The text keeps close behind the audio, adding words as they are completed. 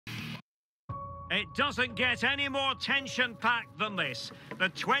It doesn't get any more tension-packed than this. The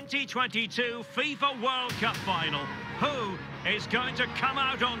 2022 FIFA World Cup final. Who is going to come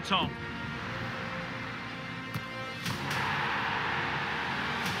out on top?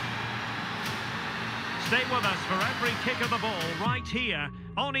 Stay with us for every kick of the ball right here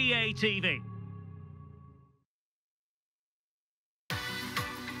on EA TV.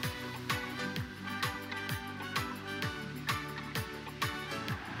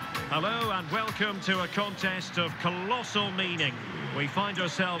 Hello and welcome to a contest of colossal meaning. We find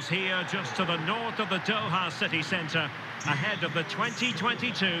ourselves here just to the north of the Doha city centre, ahead of the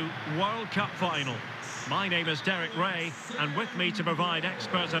 2022 World Cup final. My name is Derek Ray, and with me to provide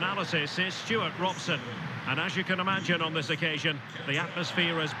expert analysis is Stuart Robson. And as you can imagine on this occasion, the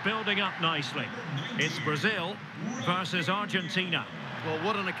atmosphere is building up nicely. It's Brazil versus Argentina. Well,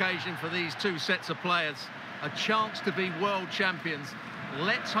 what an occasion for these two sets of players. A chance to be world champions.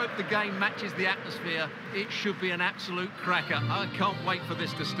 Let's hope the game matches the atmosphere. It should be an absolute cracker. I can't wait for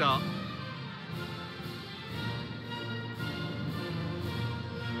this to start.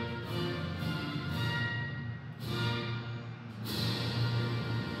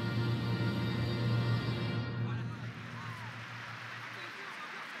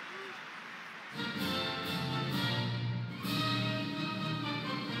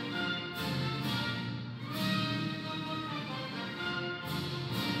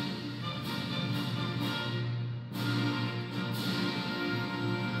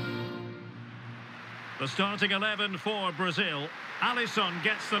 The starting 11 for Brazil. Alisson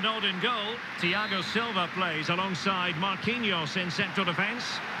gets the nod in goal. Thiago Silva plays alongside Marquinhos in central defence.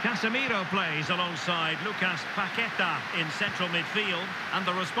 Casemiro plays alongside Lucas Paqueta in central midfield. And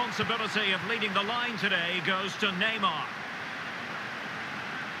the responsibility of leading the line today goes to Neymar.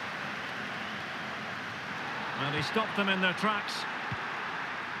 Well, he stopped them in their tracks.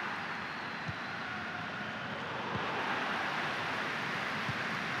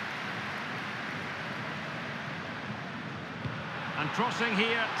 And crossing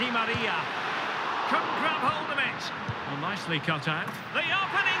here, Di Maria. Couldn't grab hold of it. Well, nicely cut out. The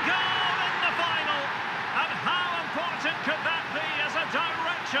opening goal in the final. And how important could that be as a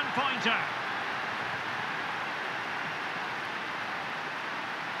direction pointer?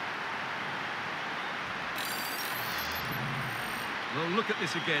 Well, look at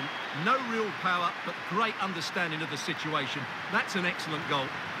this again. No real power, but great understanding of the situation. That's an excellent goal.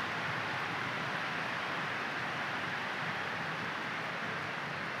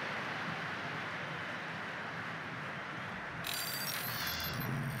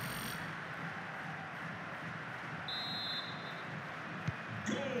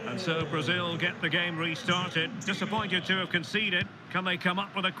 And so Brazil get the game restarted. Disappointed to have conceded. Can they come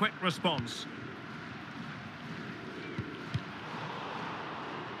up with a quick response?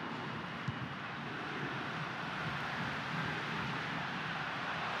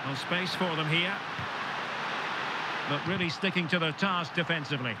 No space for them here. But really sticking to their task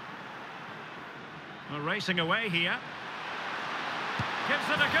defensively. Well, racing away here. Gives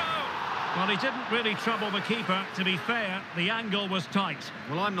it a go. Well, he didn't really trouble the keeper. To be fair, the angle was tight.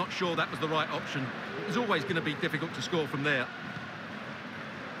 Well, I'm not sure that was the right option. It was always going to be difficult to score from there.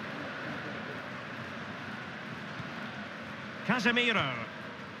 Casemiro.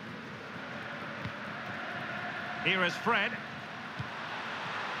 Here is Fred.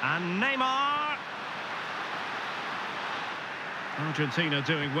 And Neymar. Argentina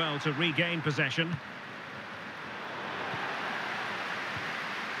doing well to regain possession.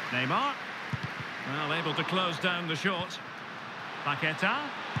 Neymar, well, able to close down the shot. Paqueta,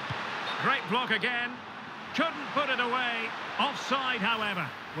 great block again, couldn't put it away, offside however.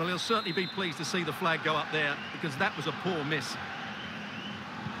 Well, he'll certainly be pleased to see the flag go up there, because that was a poor miss.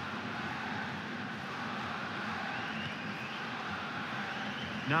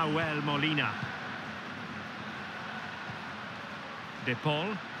 Nahuel Molina. De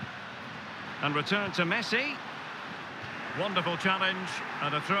Paul. And return to Messi. Wonderful challenge,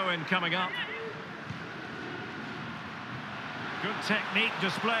 and a throw-in coming up. Good technique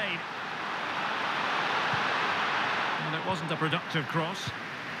displayed. And it wasn't a productive cross.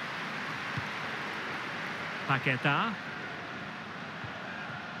 Paqueta.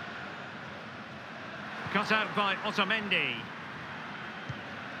 Cut out by Otamendi.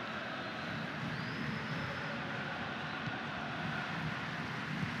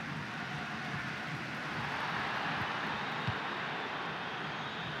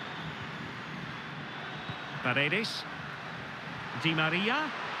 Paredes. Di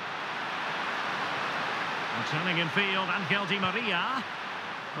Maria. Turning in field, Angel Di Maria.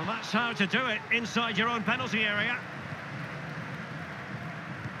 Well, that's how to do it inside your own penalty area.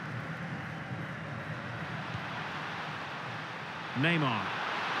 Neymar.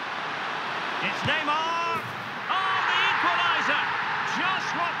 It's Neymar! Oh, the equaliser! Just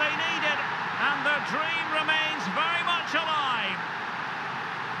what they needed, and the dream remains very much alive.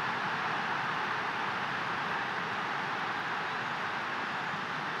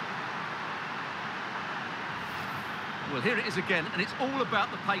 Well, here it is again, and it's all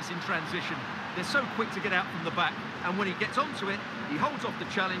about the pace in transition. They're so quick to get out from the back, and when he gets onto it, he holds off the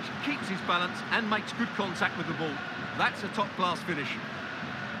challenge, keeps his balance, and makes good contact with the ball. That's a top-class finish.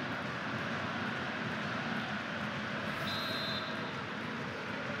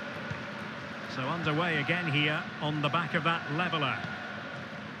 So underway again here on the back of that leveller.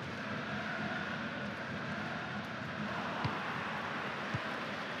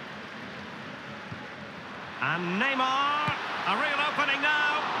 And Neymar, a real opening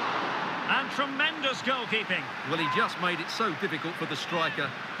now, and tremendous goalkeeping. Well, he just made it so difficult for the striker.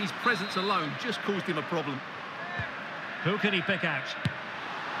 His presence alone just caused him a problem. Who can he pick out?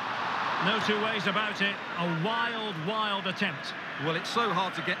 No two ways about it, a wild, wild attempt. Well, it's so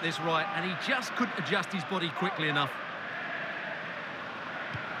hard to get this right, and he just couldn't adjust his body quickly enough.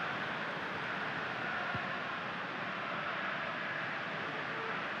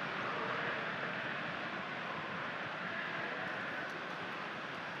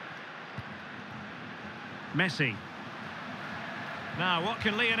 Messi. Now, what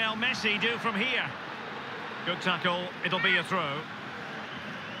can Lionel Messi do from here? Good tackle, it'll be a throw.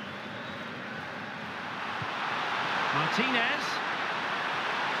 Martinez.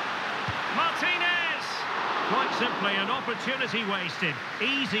 Martinez! Quite simply, an opportunity wasted.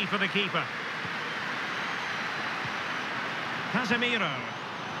 Easy for the keeper. Casemiro.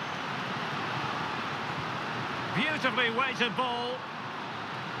 Beautifully weighted ball.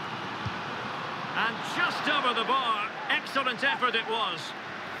 And just over the bar. Excellent effort it was.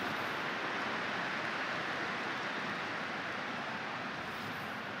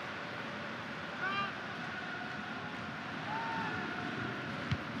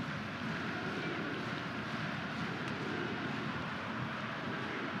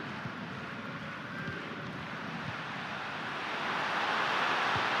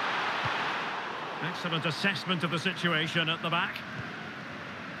 Excellent assessment of the situation at the back.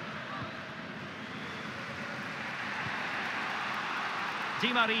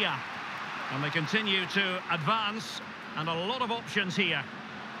 Di Maria. And they continue to advance, and a lot of options here.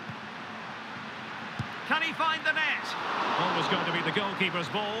 Can he find the net? Always going to be the goalkeeper's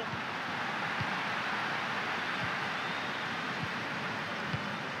ball.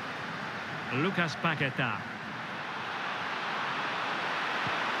 Lucas Paqueta.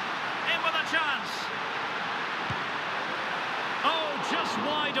 In with a chance. Oh, just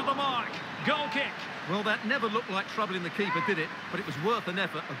wide of the mark. Goal kick. Well, that never looked like troubling the keeper, did it? But it was worth an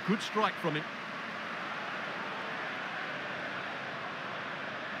effort. A good strike from him.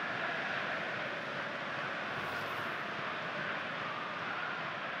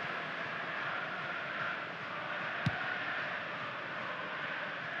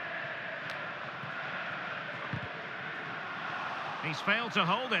 He's failed to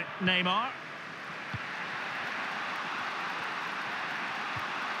hold it, Neymar.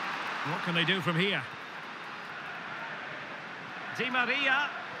 What can they do from here? Di Maria.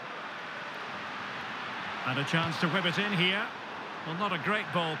 And a chance to whip it in here. Well, not a great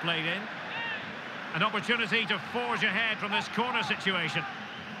ball played in. An opportunity to forge ahead from this corner situation.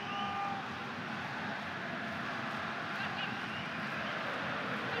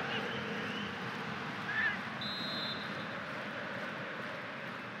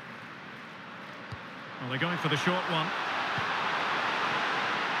 Well, they're going for the short one.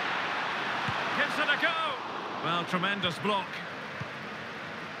 Gives it a go. Well, tremendous block.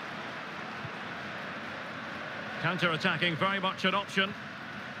 Counter-attacking, very much an option.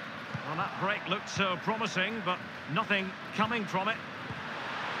 Well, that break looked so promising, but nothing coming from it.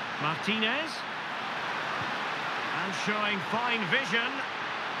 Martinez. And showing fine vision.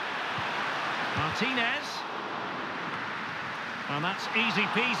 Martinez. And that's easy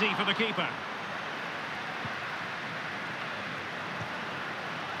peasy for the keeper.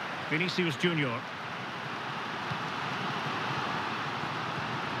 Vinicius Junior.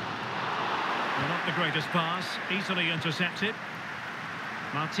 Well, not the greatest pass, easily intercepted.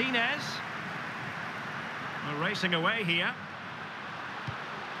 Martinez. Well, racing away here.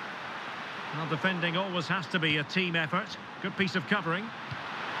 Well, defending always has to be a team effort. Good piece of covering.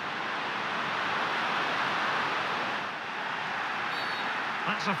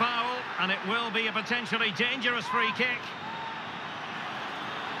 That's a foul, and it will be a potentially dangerous free kick.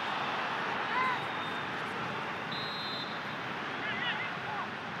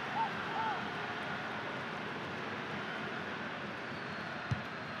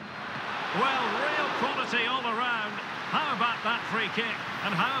 Well, real quality all around. How about that free kick?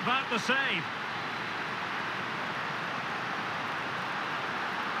 And how about the save?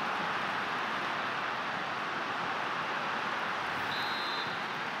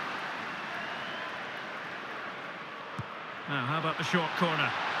 Now, how about the short corner?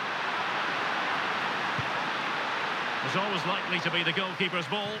 It's always likely to be the goalkeeper's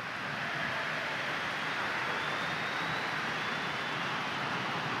ball.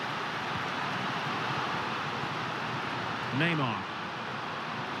 Neymar.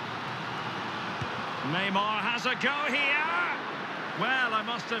 Neymar has a go here. Well, I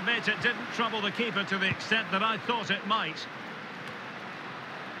must admit it didn't trouble the keeper to the extent that I thought it might.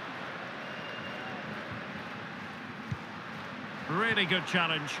 Really good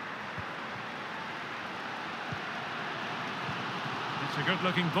challenge. It's a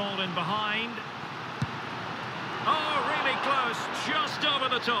good-looking ball in behind. Oh, really close, just over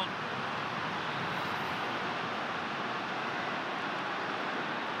the top.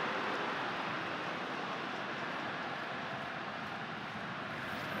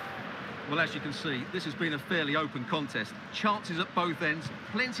 Well, as you can see, this has been a fairly open contest. Chances at both ends,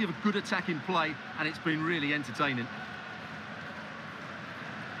 plenty of good attacking play, and it's been really entertaining.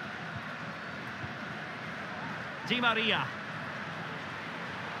 Di Maria.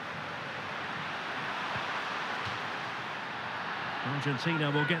 Argentina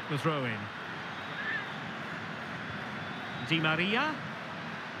will get the throw-in. Di Maria.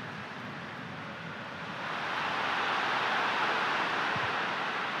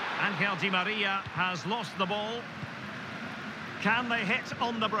 Angel Di Maria has lost the ball. Can they hit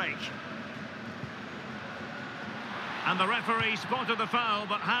on the break? And the referee spotted the foul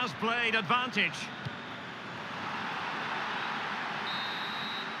but has played advantage.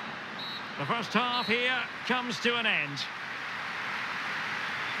 The first half here comes to an end.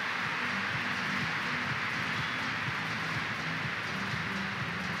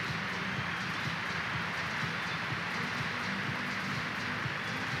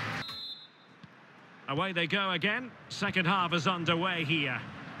 Away they go again. Second half is underway here.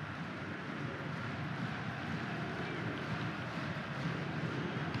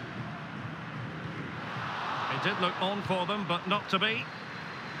 It did look on for them, but not to be.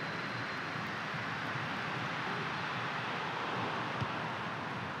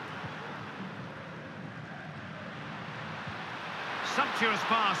 Sumptuous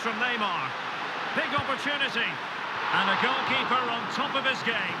pass from Neymar. Big opportunity. And a goalkeeper on top of his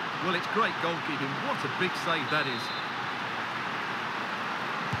game. Well, it's great goalkeeping. What a big save that is.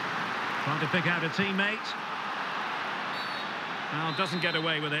 Trying to pick out a teammate. Now doesn't get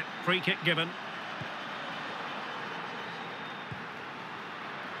away with it. Free kick given.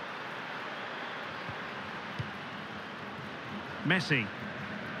 Messi.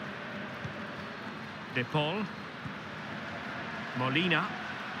 De Paul. Molina.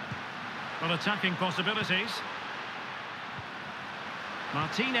 Well, attacking possibilities.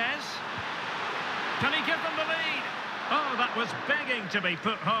 Martinez. Can he give them the lead? Oh, that was begging to be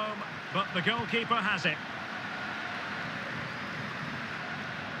put home, but the goalkeeper has it.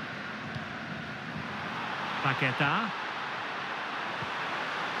 Paqueta.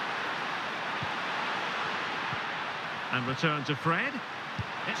 And return to Fred.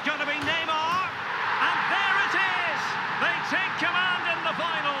 It's going to be Neymar. And there it is! They take command in the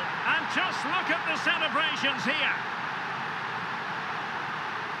final. And just look at the celebrations here.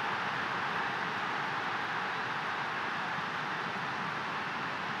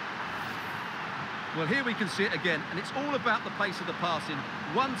 Well, here we can see it again, and it's all about the pace of the passing.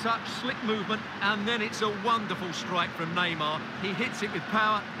 One touch, slick movement, and then it's a wonderful strike from Neymar. He hits it with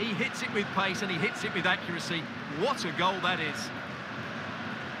power, he hits it with pace, and he hits it with accuracy. What a goal that is.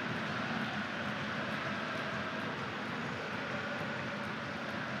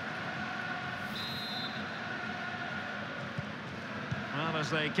 Well,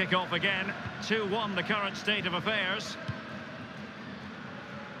 as they kick off again, 2-1 the current state of affairs.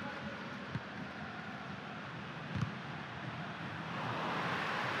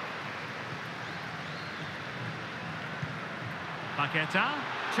 Paqueta,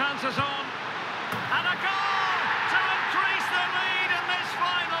 chances on, and a goal to increase the lead in this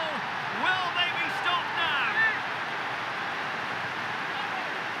final. Will they be stopped now?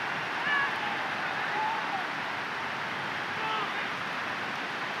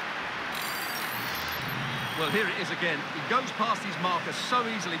 Well, here it is again. He goes past his marker so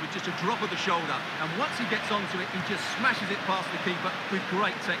easily with just a drop of the shoulder, and once he gets onto it, he just smashes it past the keeper with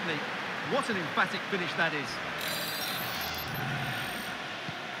great technique. What an emphatic finish that is.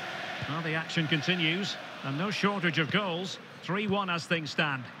 Well, the action continues, and no shortage of goals. 3-1 as things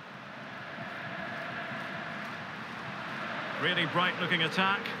stand. Really bright-looking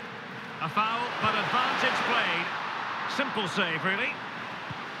attack. A foul, but advantage played. Simple save, really.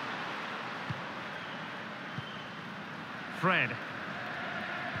 Fred.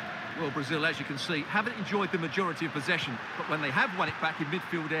 Well, Brazil, as you can see, haven't enjoyed the majority of possession, but when they have won it back in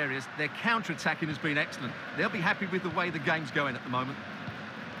midfield areas, their counter-attacking has been excellent. They'll be happy with the way the game's going at the moment.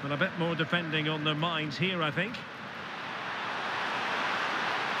 Well, a bit more defending on their minds here, I think.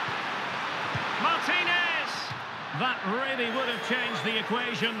 Martinez! That really would have changed the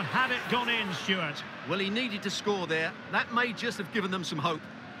equation had it gone in, Stuart. Well, he needed to score there. That may just have given them some hope.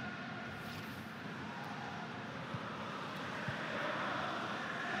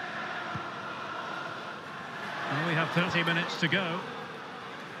 Well, we have 30 minutes to go.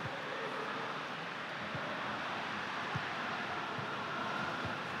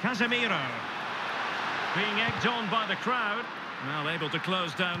 Casemiro. Being egged on by the crowd. Well, able to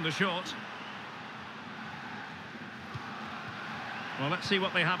close down the shot. Well, let's see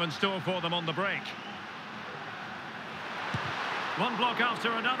what they have in store for them on the break. One block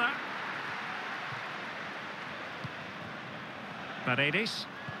after another. Paredes.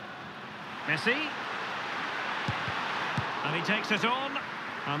 Messi. And he takes it on.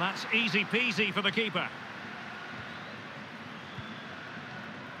 And that's easy peasy for the keeper.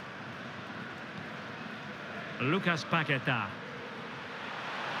 Lucas Paqueta.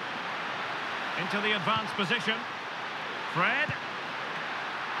 Into the advanced position. Fred.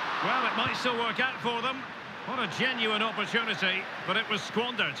 Well, it might still work out for them. What a genuine opportunity, but it was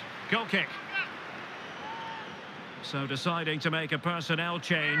squandered. Goal kick. So deciding to make a personnel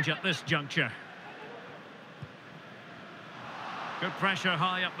change at this juncture. Good pressure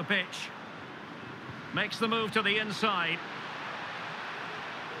high up the pitch. Makes the move to the inside.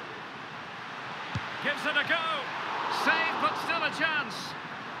 Gives it a go. Save, but still a chance.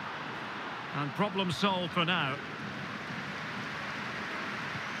 And problem solved for now.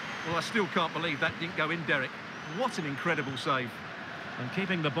 Well, I still can't believe that didn't go in, Derek. What an incredible save. And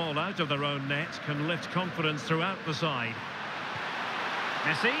keeping the ball out of their own net can lift confidence throughout the side.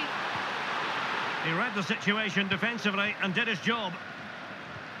 Messi. He read the situation defensively and did his job.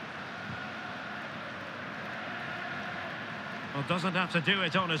 Well, doesn't have to do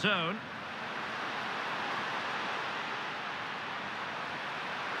it on his own.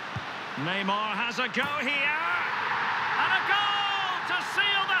 Neymar has a go here. And a goal to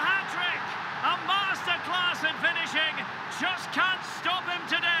seal the hat-trick. A masterclass in finishing. Just can't stop him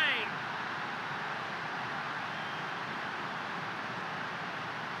today.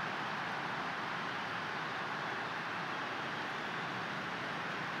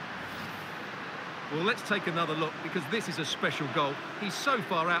 Well, let's take another look, because this is a special goal. He's so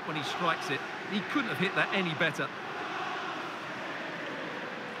far out when he strikes it. He couldn't have hit that any better.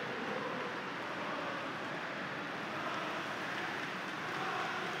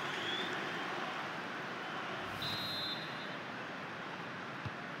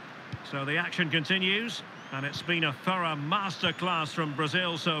 So the action continues, and it's been a thorough masterclass from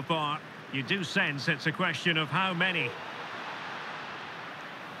Brazil so far. You do sense it's a question of how many.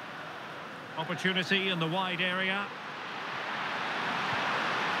 Opportunity in the wide area.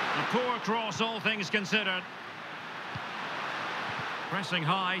 A poor cross, all things considered. Pressing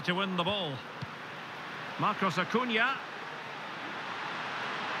high to win the ball. Marcos Acuna.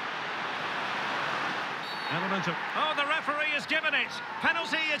 Element of... Oh, the referee has given it.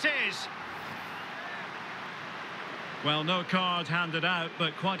 Penalty it is. Well, no card handed out,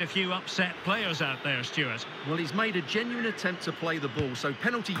 but quite a few upset players out there, Stuart. Well, he's made a genuine attempt to play the ball, so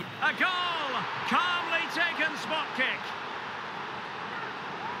penalty... A goal! Calmly taken spot kick.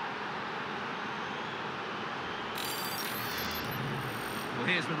 Well,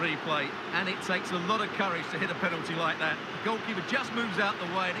 here's the replay, and it takes a lot of courage to hit a penalty like that. The goalkeeper just moves out the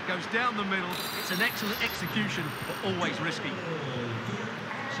way, and it goes down the middle. It's an excellent execution, but always risky.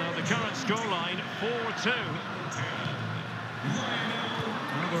 So the current scoreline, 4-2.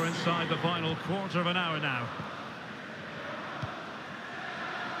 And we're inside the final quarter of an hour now.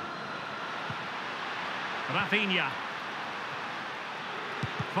 Rafinha.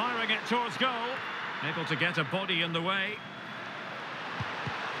 Firing it towards goal. Able to get a body in the way.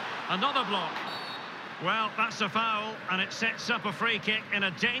 Another block. Well, that's a foul, and it sets up a free kick in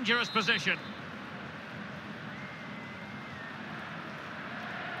a dangerous position.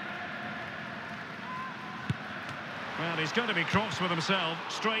 Well, he's going to be cross with himself,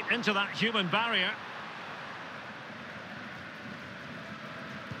 straight into that human barrier.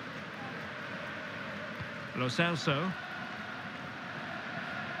 Lo Celso.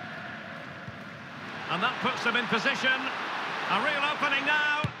 And that puts them in position. A real opening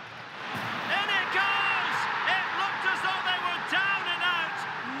now. In it goes! It looked as though they were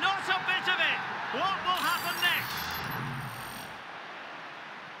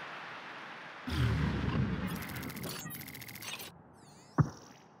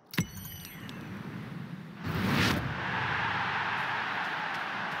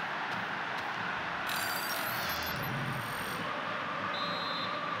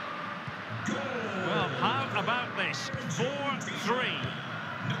this. 4-3.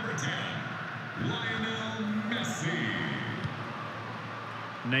 Number 10, Lionel Messi.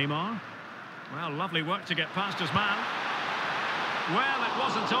 Neymar. Well, lovely work to get past his man. Well, it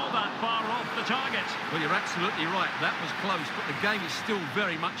wasn't all that far off the target. Well, you're absolutely right. That was close, but the game is still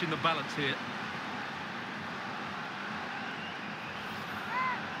very much in the balance here.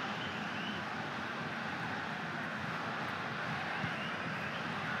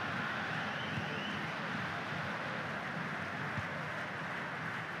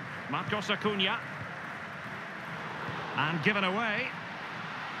 Marcos Acuna. And given away.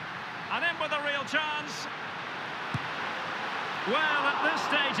 And in with a real chance. Well, at this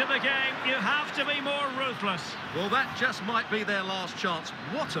stage of the game, you have to be more ruthless. Well, that just might be their last chance.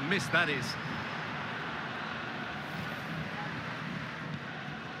 What a miss that is.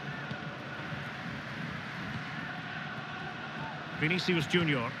 Vinicius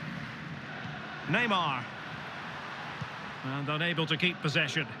Junior. Neymar. And unable to keep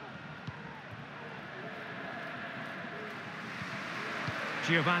possession.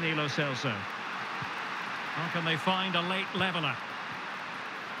 Giovanni Lo Celso. How can they find a late leveller?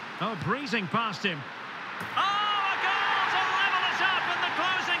 Oh, breezing past him. Oh, a goal to level it up in the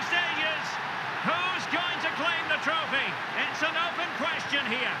closing stages. Who's going to claim the trophy? It's an open question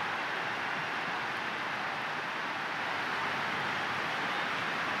here.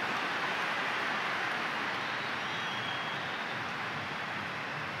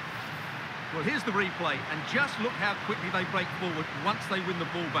 Well, here's the replay, and just look how quickly they break forward once they win the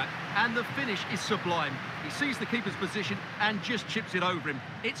ball back. And the finish is sublime. He sees the keeper's position and just chips it over him.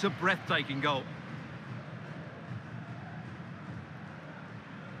 It's a breathtaking goal.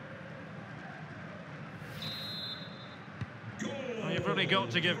 Well, you've really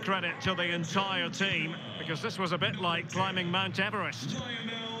got to give credit to the entire team, because this was a bit like climbing Mount Everest.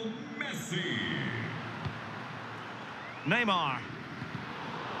 Lionel Messi. Neymar.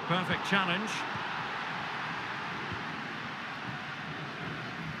 Perfect challenge.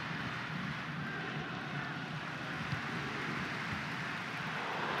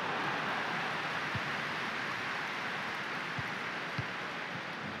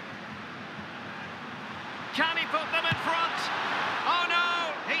 Can he put them in front? Oh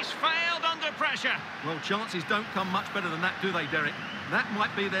no, he's failed under pressure. Well, chances don't come much better than that, do they, Derek? That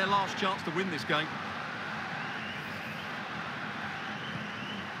might be their last chance to win this game.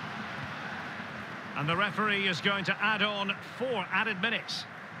 And the referee is going to add on 4 added minutes.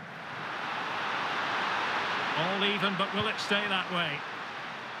 All even, but will it stay that way?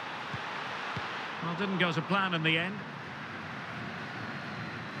 Well, didn't go to plan in the end.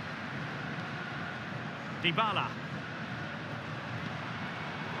 Dybala.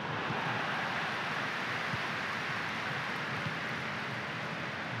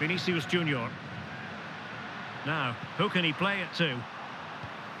 Vinicius Junior. Now, who can he play it to?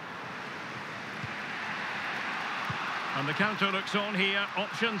 And the counter looks on here,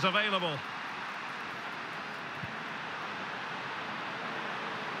 options available.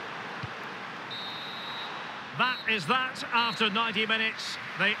 That is that after 90 minutes.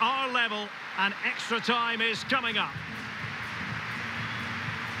 They are level and extra time is coming up.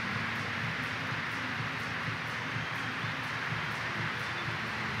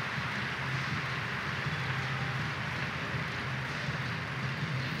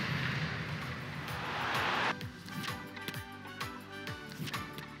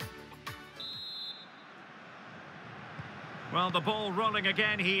 Well, the ball rolling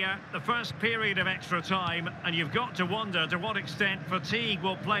again here, the first period of extra time, and you've got to wonder to what extent fatigue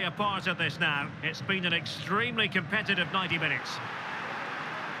will play a part of this now. It's been an extremely competitive 90 minutes.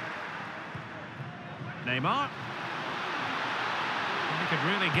 Neymar. He could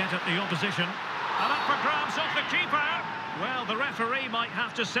really get at the opposition. And up for grabs off the keeper. Well, the referee might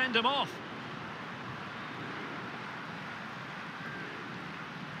have to send him off.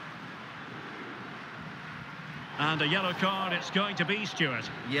 And a yellow card, it's going to be, Stuart.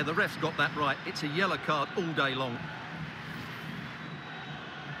 Yeah, the ref's got that right. It's a yellow card all day long.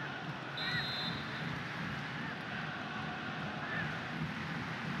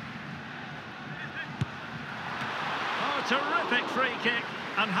 Oh, terrific free kick.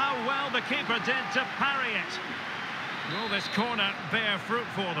 And how well the keeper did to parry it. Will this corner bear fruit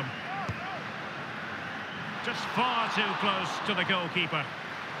for them? Just far too close to the goalkeeper.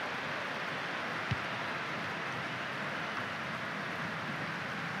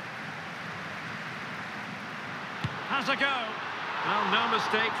 Has a go. Well, no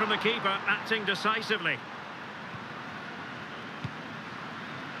mistake from the keeper, acting decisively.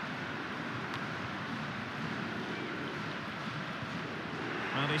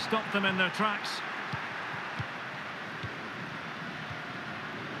 Well, he stopped them in their tracks.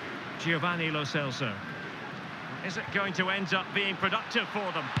 Giovanni Lo Celso. Is it going to end up being productive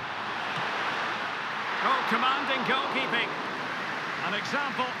for them? Oh, commanding goalkeeping. An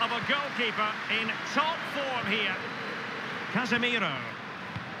example of a goalkeeper in top form here. Casemiro.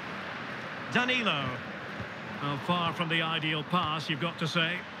 Danilo. Well, far from the ideal pass, you've got to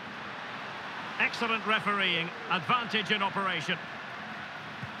say. Excellent refereeing, advantage in operation.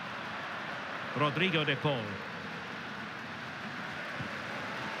 Rodrigo de Paul.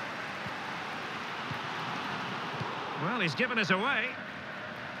 Well, he's given us away.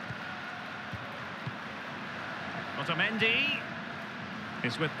 Otamendi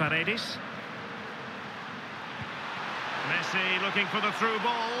is with Paredes. Messi looking for the through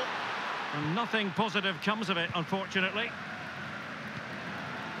ball. And nothing positive comes of it, unfortunately.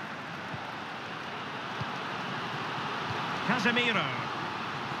 Casemiro.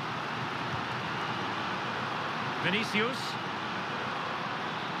 Vinicius.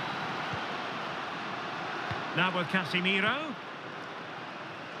 Now with Casemiro.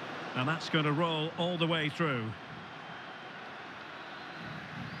 And that's going to roll all the way through.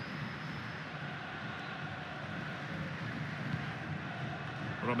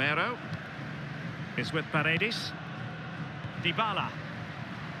 Romero is with Paredes. Dybala.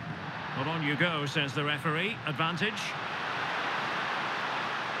 Well, on you go, says the referee. Advantage.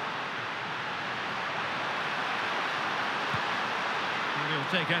 And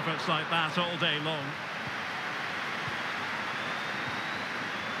he'll take efforts like that all day long.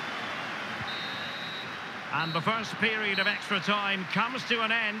 And the first period of extra time comes to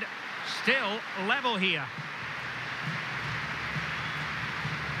an end. Still level here.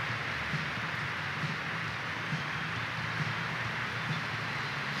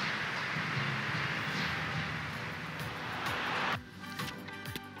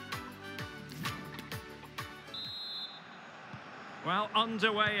 Well,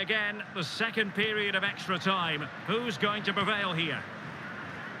 underway again, the second period of extra time. Who's going to prevail here?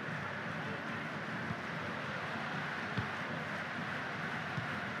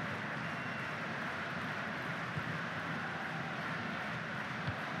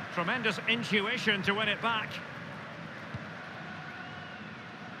 Tremendous intuition to win it back.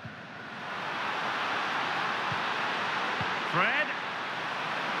 Fred.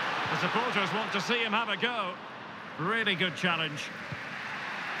 The supporters want to see him have a go. Really good challenge.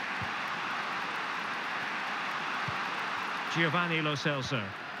 Giovanni Lo Celso.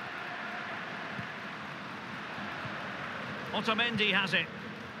 Otamendi has it.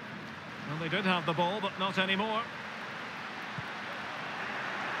 Well, they did have the ball, but not anymore.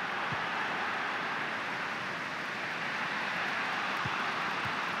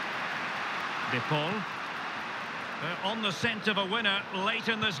 De Paul. They're on the scent of a winner late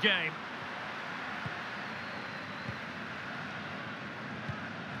in this game.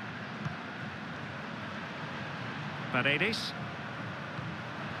 Paredes.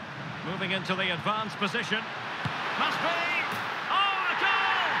 Moving into the advanced position. Must be! Oh, a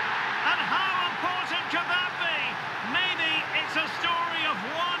goal! And how important could that be? Maybe it's a story of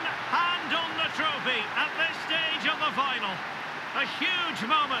one hand on the trophy at this stage of the final. A huge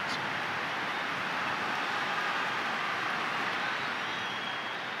moment.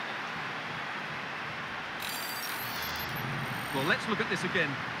 Well, let's look at this again.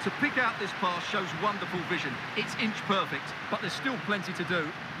 To pick out this pass shows wonderful vision. It's inch perfect, but there's still plenty to do.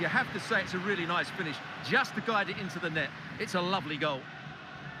 You have to say it's a really nice finish, just to guide it into the net. It's a lovely goal.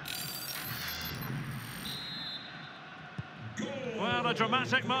 Well, a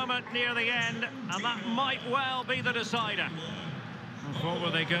dramatic moment near the end, and that might well be the decider. And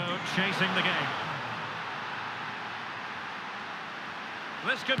forward they go, chasing the game.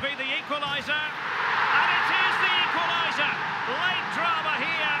 This could be the equaliser, and it is the equaliser. Late drama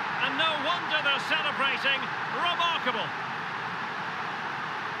here, and no wonder they're celebrating. Remarkable.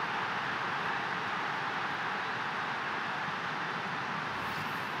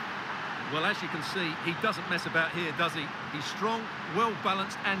 Well, as you can see, he doesn't mess about here, does he? He's strong,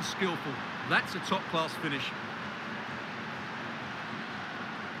 well-balanced and skillful. That's a top-class finish.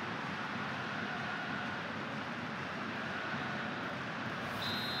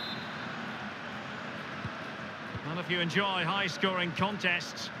 And if you enjoy high-scoring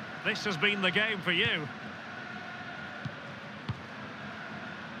contests, this has been the game for you.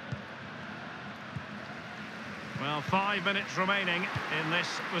 Well, 5 minutes remaining in this,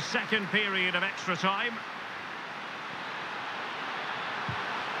 the second period of extra time.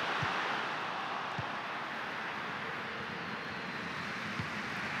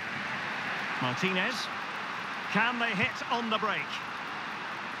 Martinez. Can they hit on the break?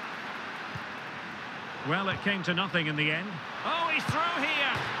 Well, it came to nothing in the end. Oh, he's through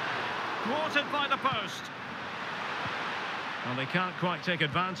here. thwarted by the post. Well, they can't quite take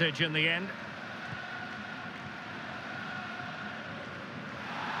advantage in the end.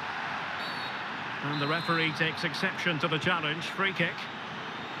 And the referee takes exception to the challenge. Free kick.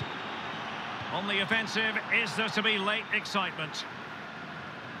 On the offensive, is there to be late excitement?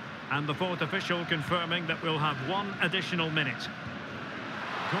 And the fourth official confirming that we'll have one additional minute.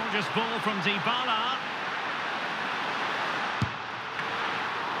 Gorgeous ball from Dybala.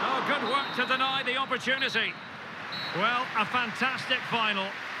 Oh, good work to deny the opportunity. Well, a fantastic final,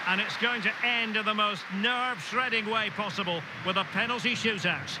 and it's going to end in the most nerve-shredding way possible with a penalty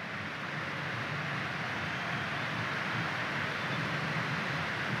shootout.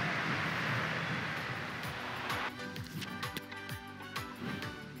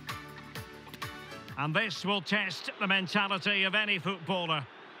 And this will test the mentality of any footballer.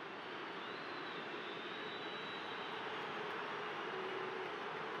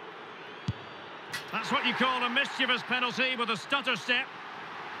 That's what you call a mischievous penalty with a stutter step.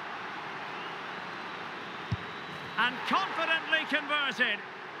 And confidently converted.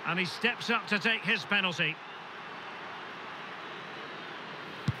 And he steps up to take his penalty.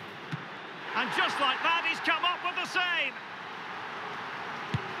 And just like that, he's come up with the save.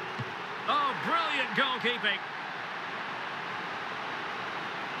 Oh, brilliant goalkeeping.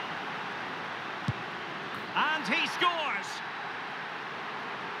 And he scores.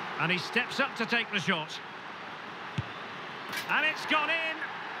 And he steps up to take the shot. And it's gone in.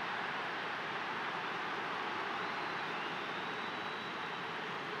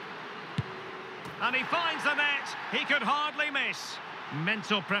 And he finds the net. He could hardly miss.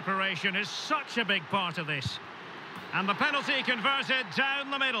 Mental preparation is such a big part of this. And the penalty converted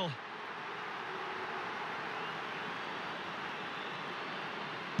down the middle.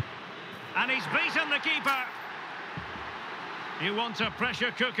 And he's beaten the keeper. You want a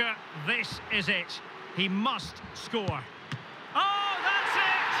pressure cooker? This is it. He must score. Oh, that's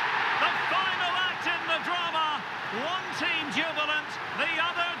it! The final act in the drama. One team jubilant, the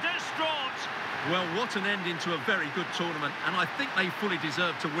other distraught. Well, what an ending to a very good tournament, and I think they fully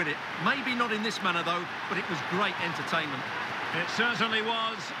deserve to win it. Maybe not in this manner, though, but it was great entertainment. It certainly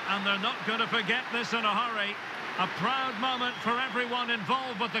was, and they're not going to forget this in a hurry. A proud moment for everyone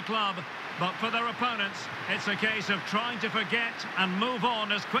involved with the club, but for their opponents, it's a case of trying to forget and move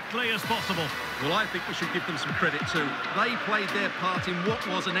on as quickly as possible. Well, I think we should give them some credit too. They played their part in what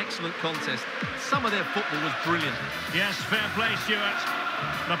was an excellent contest. Some of their football was brilliant. Yes, fair play, Stuart.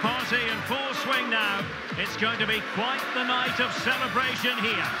 The party in full swing now. It's going to be quite the night of celebration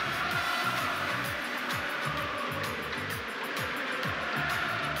here.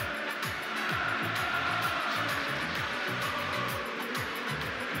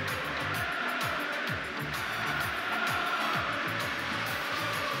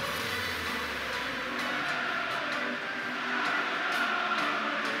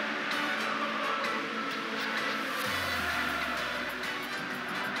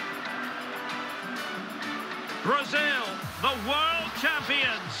 Brazil, the world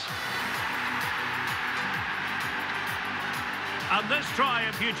champions. And this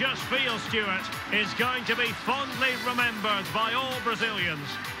triumph, you just feel, Stuart, is going to be fondly remembered by all Brazilians.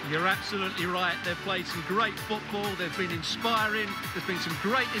 You're absolutely right. They've played some great football. They've been inspiring. There's been some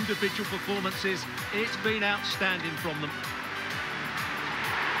great individual performances. It's been outstanding from them.